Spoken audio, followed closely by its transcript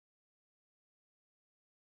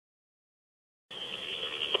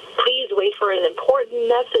wait for an important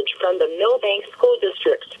message from the Millbank School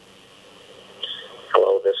District.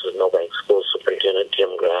 Hello, this is Millbank School Superintendent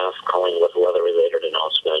Tim Graff calling with a weather-related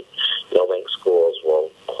announcement. Millbank schools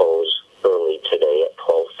will close early today at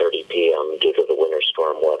 12:30 p.m. due to the winter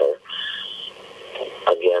storm weather.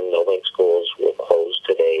 Again, Millbank schools will close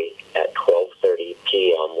today at 12:30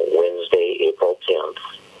 p.m. Wednesday, April 10th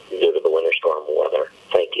due to the winter storm weather.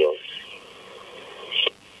 Thank you.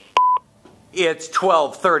 It's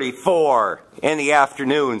 12:34 in the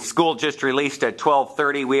afternoon. School just released at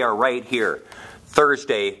 12:30. We are right here.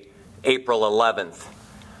 Thursday, April 11th.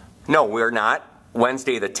 No, we're not.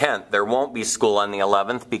 Wednesday the 10th. There won't be school on the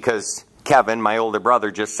 11th because Kevin, my older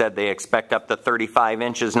brother, just said they expect up to 35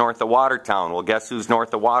 inches north of Watertown. Well, guess who's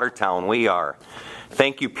north of Watertown? We are.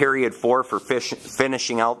 Thank you, Period 4, for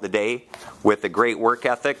finishing out the day with a great work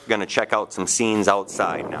ethic. Going to check out some scenes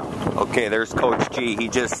outside now. Okay, there's Coach G. He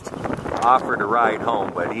just offered a ride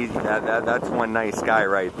home, but that's one nice guy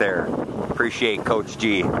right there. Appreciate Coach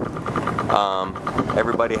G.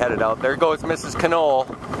 Everybody headed out. There goes Mrs. Knoll.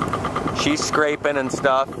 She's scraping and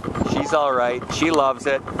stuff. She's all right. She loves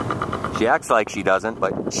it. She acts like she doesn't,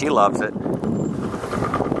 but she loves it.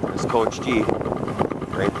 There's Coach G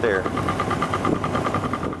right there.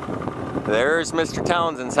 There's Mr.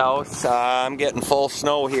 Townsend's house. I'm getting full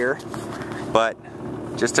snow here, but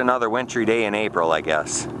just another wintry day in April, I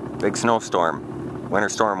guess. Big snowstorm. Winter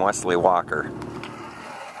Storm Wesley Walker.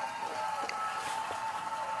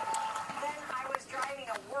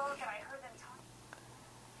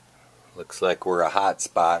 Looks like we're a hot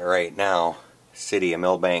spot right now. City of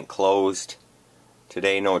Millbank closed.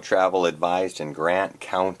 Today no travel advised in Grant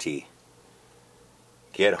County.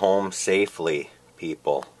 Get home safely,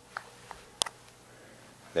 people.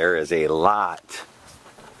 There is a lot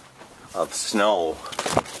of snow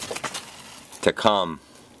to come.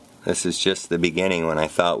 This is just the beginning when I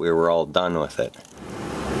thought we were all done with it.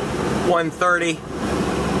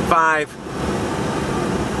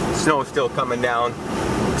 1:35. Snow still coming down.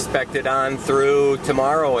 Expected on through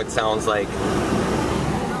tomorrow, it sounds like.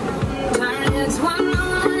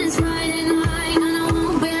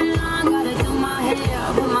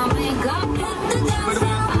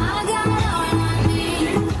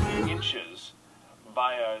 Inches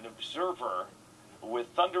by an observer with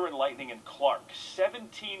thunder and lightning in Clark.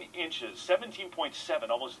 17 inches, 17.7,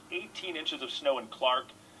 almost 18 inches of snow in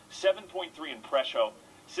Clark, 7.3 in Presho.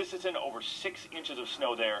 Sisseton over 6 inches of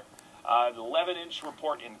snow there. 11-inch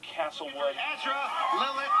report in Castlewood. Ezra,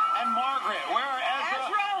 Lilith, and Margaret. Where are Ezra?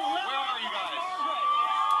 Where are you guys?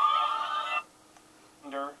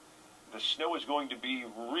 The snow is going to be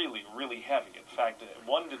really, really heavy. In fact,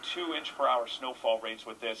 1 to 2 inch per hour snowfall rates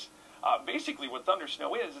with this. Basically, what thunder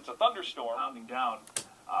snow is, it's a thunderstorm pounding down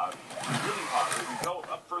really hard. As we go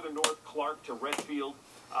up further north, Clark to Redfield,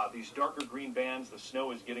 these darker green bands, the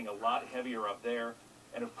snow is getting a lot heavier up there.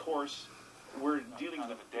 And of course, we're dealing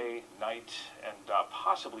with a day, night, and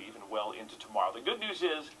possibly even well into tomorrow. The good news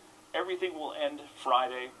is everything will end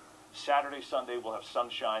Friday. Saturday, Sunday, we'll have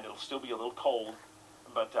sunshine. It'll still be a little cold,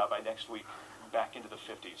 but by next week, back into the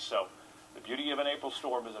 50s. So the beauty of an April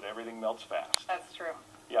storm is that everything melts fast. That's true.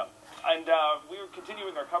 Yeah. And we are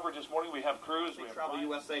continuing our coverage this morning. We have crews. We have Travel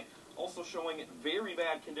USA also showing very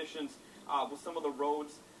bad conditions with some of the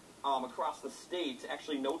roads across the state.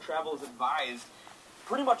 Actually, no travel is advised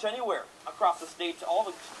pretty much anywhere across the state. All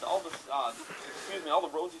the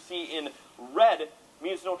roads you see in red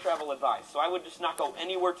means no travel advised. So I would just not go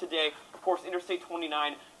anywhere today. Of course, Interstate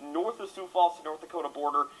 29 north of Sioux Falls to North Dakota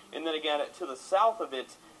border, and then again to the south of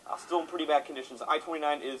it, still in pretty bad conditions.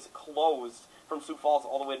 I-29 is closed from Sioux Falls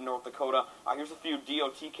all the way to North Dakota. Here's a few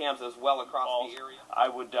DOT cams as well across the area. I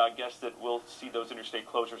would guess that we'll see those interstate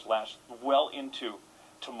closures last well into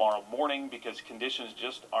tomorrow morning because conditions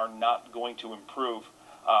just are not going to improve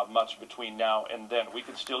much between now and then. We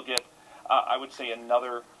could still get, I would say,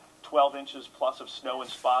 another 12 inches plus of snow in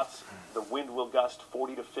spots. The wind will gust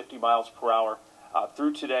 40 to 50 miles per hour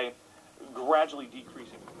through today, gradually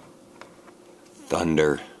decreasing.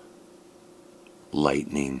 Thunder,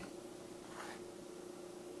 lightning.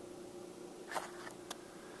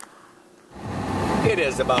 It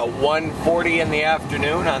is about 1:40 in the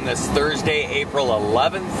afternoon on this Thursday, April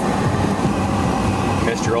 11th.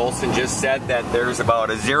 Mr. Olson just said that there's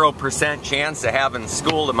about a 0% chance of having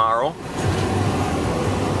school tomorrow.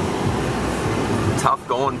 Tough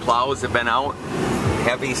going, plows have been out,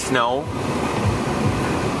 heavy snow.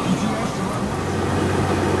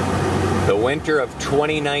 The winter of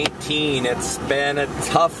 2019, it's been a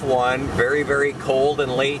tough one. Very, very cold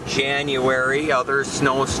in late January. Other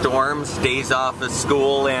snowstorms, days off of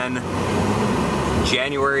school in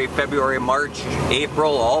January, February, March,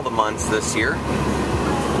 April, all the months this year.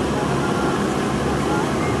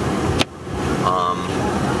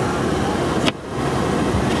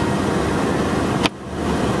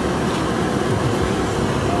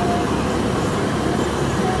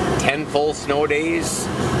 10 full snow days,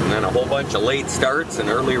 and then a whole bunch of late starts and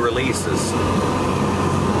early releases.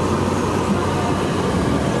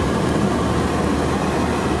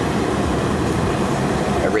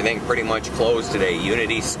 Everything pretty much closed today.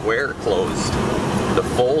 Unity Square closed the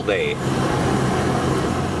full day.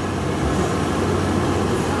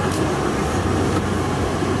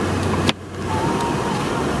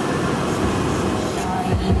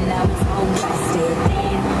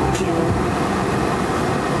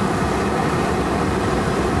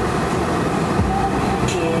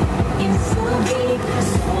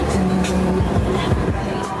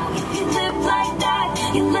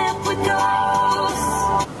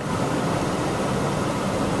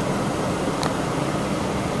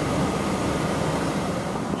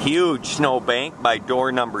 Huge snowbank by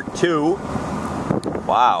door number 2.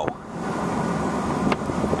 Wow.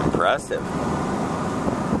 Impressive.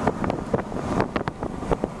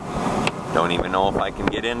 Don't even know if I can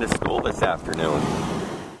get into school this afternoon.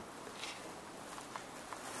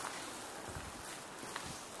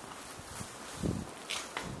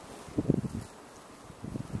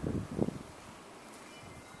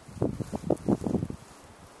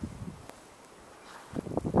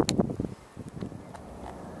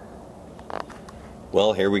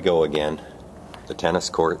 Well, here we go again. The tennis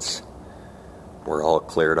courts were all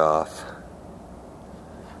cleared off.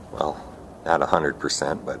 Well, not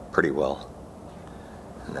 100%, but pretty well.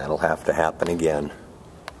 And that'll have to happen again.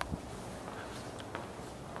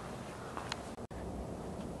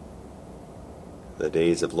 The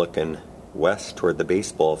days of looking west toward the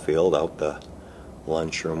baseball field out the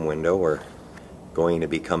lunchroom window are going to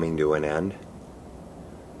be coming to an end.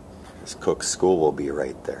 This Cook School will be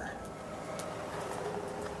right there.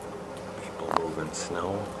 Moving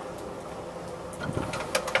snow.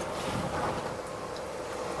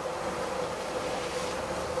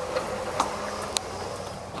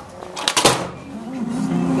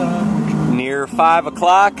 Near 5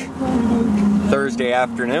 o'clock Thursday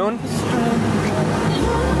afternoon.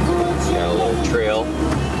 Got a little trail.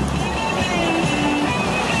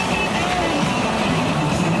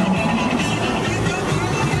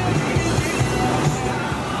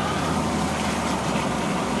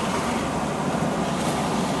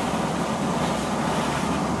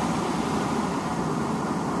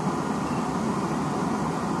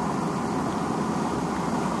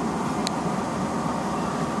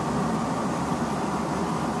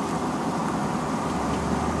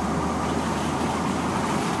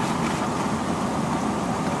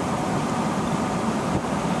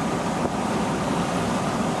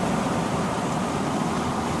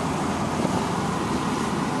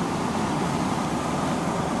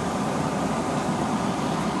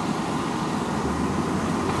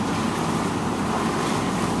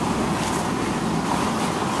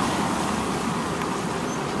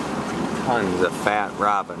 Tons of fat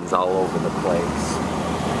robins all over the place.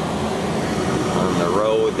 On the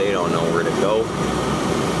road, they don't know where to go.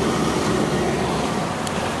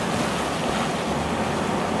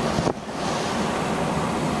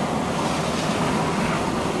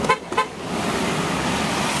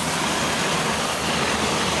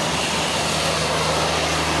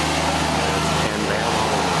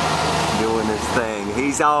 Doing his thing.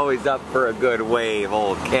 He's always up for a good wave,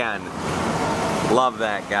 old Ken. Love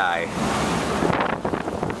that guy.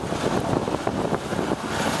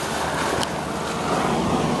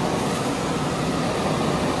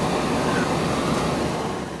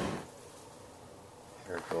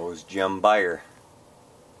 There goes Jim Beyer.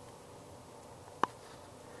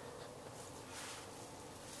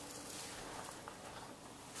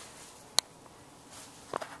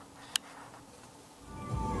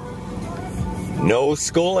 No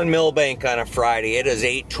school in Millbank on a Friday. It is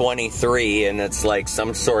 8:23 and it's like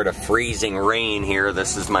some sort of freezing rain here.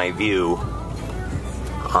 This is my view.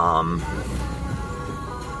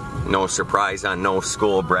 No surprise on no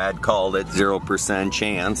school. Brad called it 0%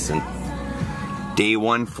 chance. And day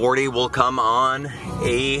 140 will come on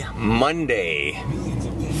a Monday.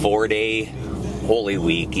 4-day Holy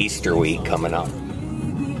Week, Easter week coming up.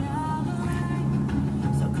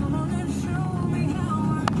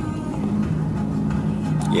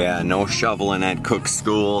 Yeah, no shoveling at Cook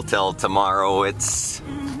School till tomorrow. It's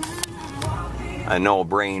a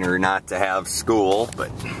no-brainer not to have school, but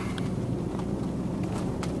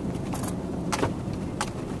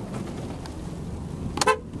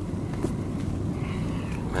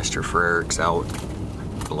Mr. Frericks out.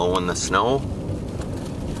 blowing the snow.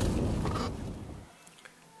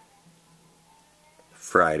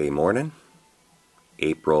 Friday morning,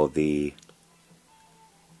 April the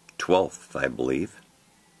 12th, I believe.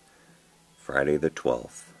 Friday the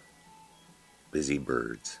 12th. Busy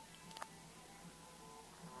birds.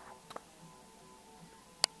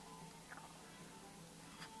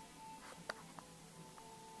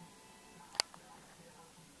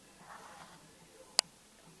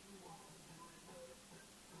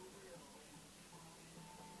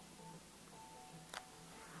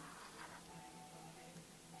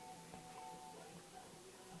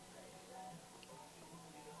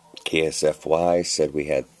 KSFY said we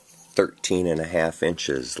had 13.5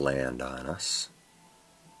 inches land on us.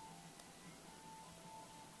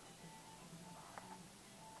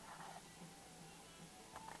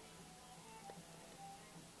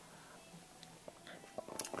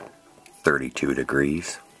 .32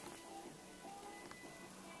 degrees.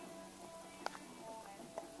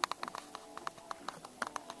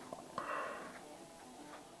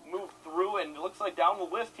 Move through, and it looks like down the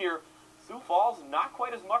list here, Sioux Falls, not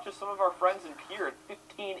quite as much as some of our friends in Pierre at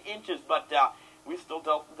 15 inches, but we still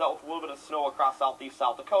dealt with a little bit of snow across southeast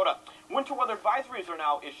South Dakota. Winter weather advisories are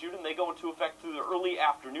now issued, and they go into effect through the early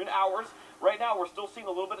afternoon hours. Right now, we're still seeing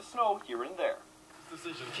a little bit of snow here and there.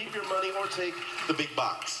 Decision: keep your money or take the big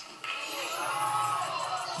box.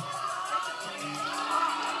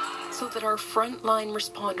 So that our frontline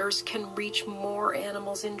responders can reach more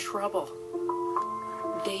animals in trouble.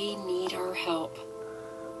 They need our help.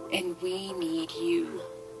 And we need you.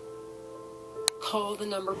 Call the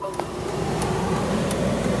number below.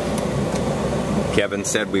 Kevin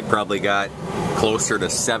said we probably got closer to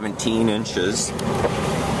 17 inches.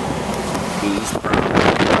 He's probably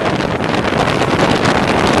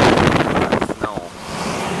snow.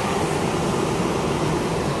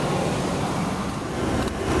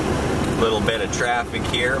 Little bit of traffic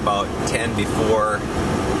here, about 10 before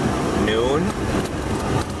noon.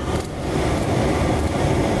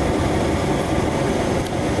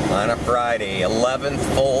 On a Friday, 11th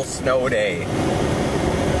full snow day.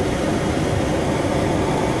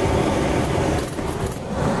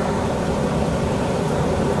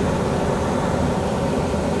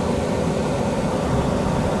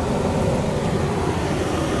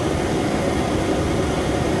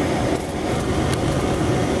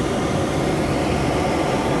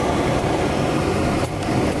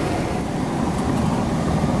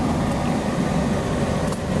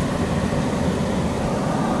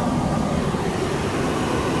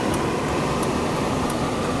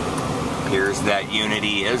 Appears that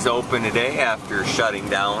Unity is open today after shutting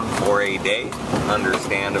down for a day,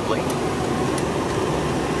 understandably.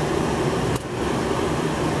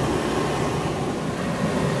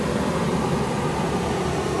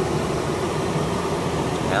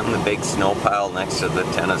 And the big snow pile next to the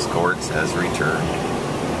tennis courts has returned.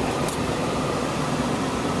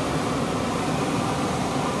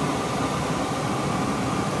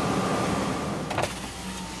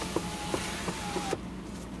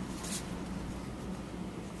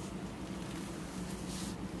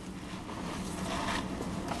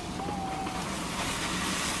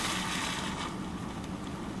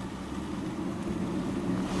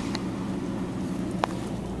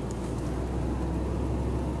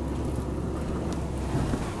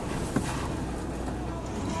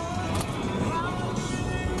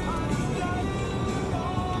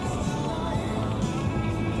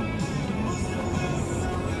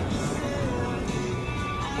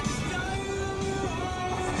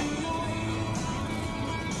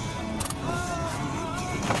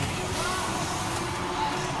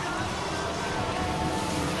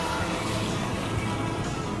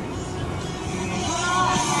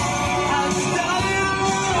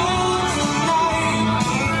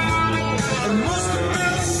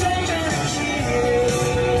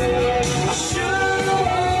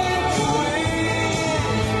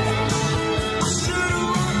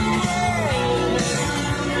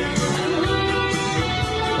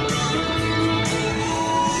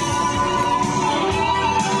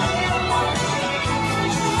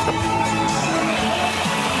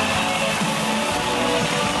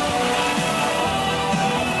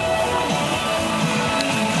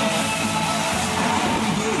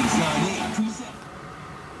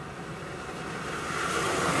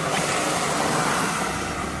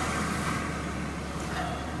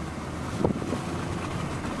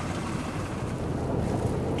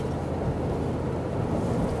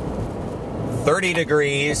 .30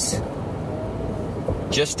 degrees,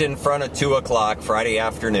 just in front of 2 o'clock Friday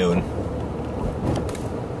afternoon.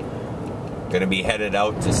 Gonna be headed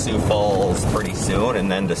out to Sioux Falls pretty soon,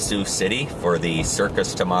 and then to Sioux City for the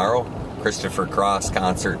circus tomorrow. Christopher Cross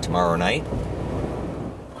concert tomorrow night.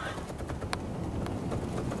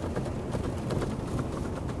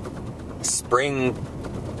 Spring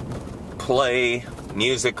play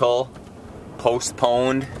musical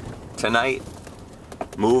postponed tonight.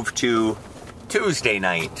 Moved to Tuesday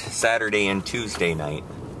night, Saturday and Tuesday night.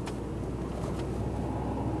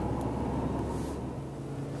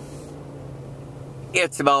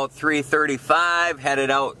 It's about 3:35, headed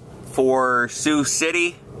out for Sioux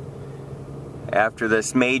City after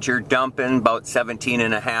this major dumping, about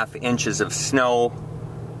 17.5 inches of snow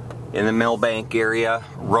in the Millbank area.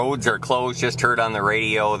 Roads are closed, just heard on the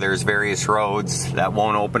radio there's various roads that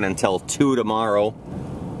won't open until 2 tomorrow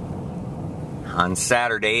on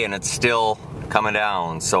Saturday, and it's still coming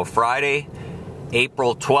down. So Friday,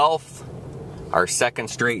 April 12th, our second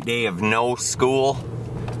straight day of no school,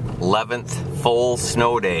 11th full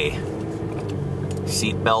snow day.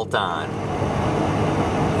 Seatbelt on.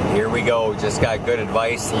 Here we go, just got good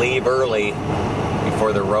advice, leave early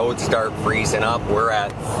before the roads start freezing up. We're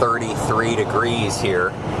at 33 degrees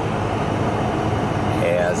here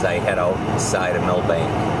as I head outside of Millbank.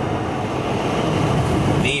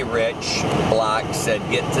 The Rich Block said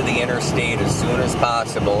get to the interstate as soon as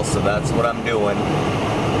possible, so that's what I'm doing.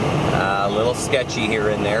 A little sketchy here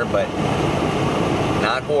and there, but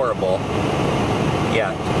not horrible.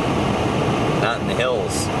 Yeah. Not in the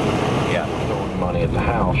hills. Yeah. Money at the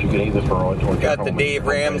house, you can either throw it towards got the Dave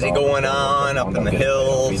Ramsey going on up in the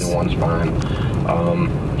hills. Either one's fine.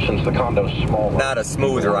 Since the condo's small, not a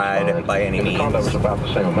smooth ride by any means. If the condo was about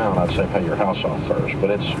the same amount, I'd say pay your house off first. But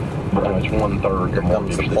it's 1/3 the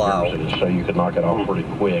mortgage that yours is, so you could knock it off pretty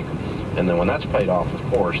quick. And then when that's paid off, of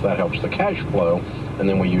course, that helps the cash flow. And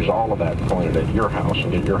then we use all of that and point it at your house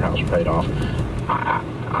and get your house paid off.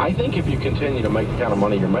 I think if you continue to make the kind of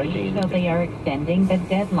money you're making... So they are extending the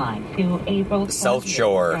deadline to April 20th. South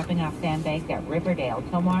Shore. Dropping off sandbags at Riverdale,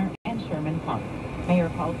 Tomar, and Sherman Park. Mayor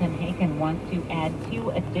Colton Haken wants to add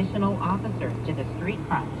 2 additional officers to the street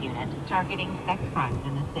crimes unit targeting sex crimes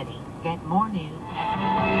in the city. Get more news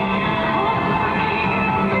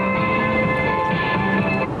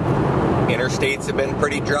Interstates have been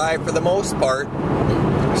pretty dry for the most part.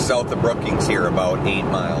 South of Brookings here, about 8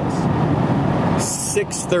 miles.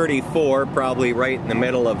 6:34, probably right in the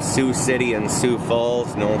middle of Sioux City and Sioux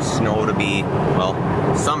Falls. No snow to be, well,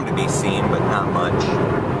 some to be seen, but not much.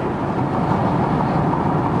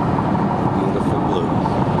 Beautiful blue.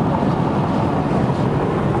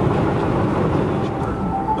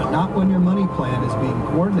 But not when your money plan is being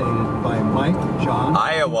coordinated by Mike, John,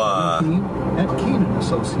 Iowa, and team at Keenan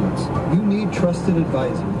Associates. You need trusted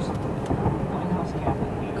advisors.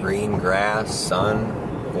 Green grass, sun,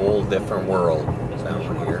 whole different world down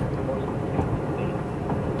here.